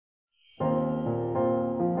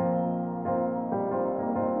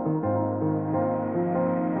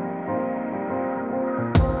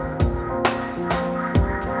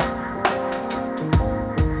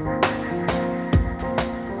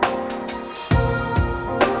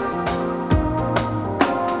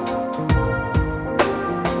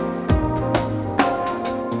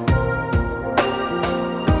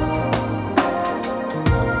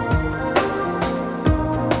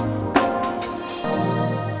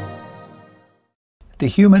The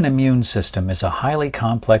human immune system is a highly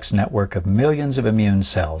complex network of millions of immune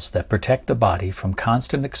cells that protect the body from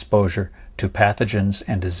constant exposure to pathogens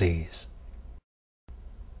and disease.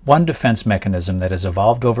 One defense mechanism that has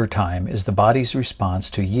evolved over time is the body's response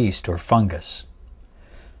to yeast or fungus.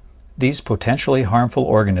 These potentially harmful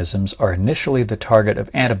organisms are initially the target of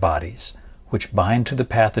antibodies, which bind to the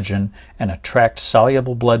pathogen and attract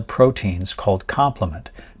soluble blood proteins called complement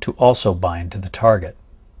to also bind to the target.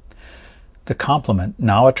 The complement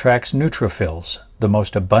now attracts neutrophils, the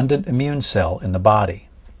most abundant immune cell in the body.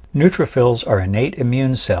 Neutrophils are innate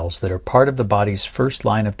immune cells that are part of the body's first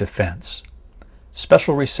line of defense.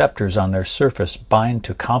 Special receptors on their surface bind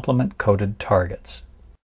to complement-coated targets.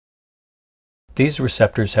 These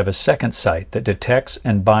receptors have a second site that detects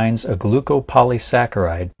and binds a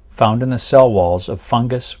glucopolysaccharide found in the cell walls of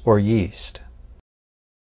fungus or yeast.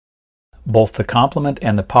 Both the complement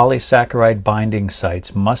and the polysaccharide binding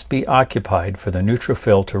sites must be occupied for the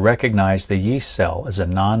neutrophil to recognize the yeast cell as a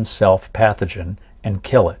non-self pathogen and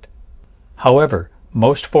kill it. However,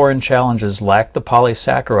 most foreign challenges lack the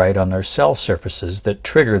polysaccharide on their cell surfaces that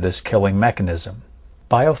trigger this killing mechanism.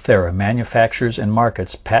 BioThera manufactures and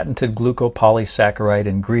markets patented glucopolysaccharide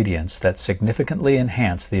ingredients that significantly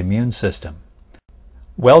enhance the immune system.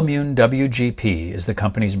 WellMune WGP is the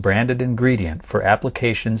company's branded ingredient for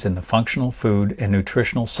applications in the functional food and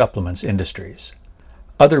nutritional supplements industries.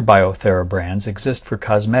 Other BioThera brands exist for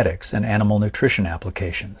cosmetics and animal nutrition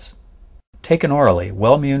applications. Taken orally,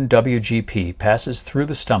 WellMune WGP passes through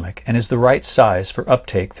the stomach and is the right size for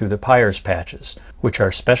uptake through the Peyer's patches, which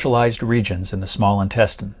are specialized regions in the small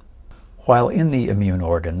intestine. While in the immune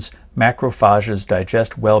organs, macrophages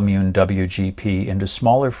digest WellMune WGP into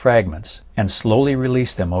smaller fragments and slowly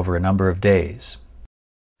release them over a number of days.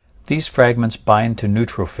 These fragments bind to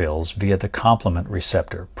neutrophils via the complement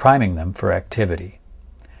receptor, priming them for activity.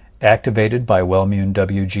 Activated by WellMune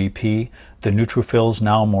WGP, the neutrophils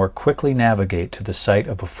now more quickly navigate to the site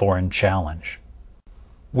of a foreign challenge.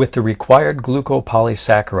 With the required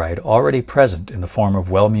glucopolysaccharide already present in the form of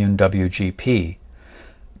WellMune WGP,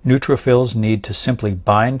 neutrophils need to simply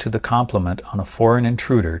bind to the complement on a foreign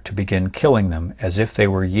intruder to begin killing them as if they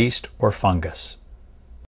were yeast or fungus.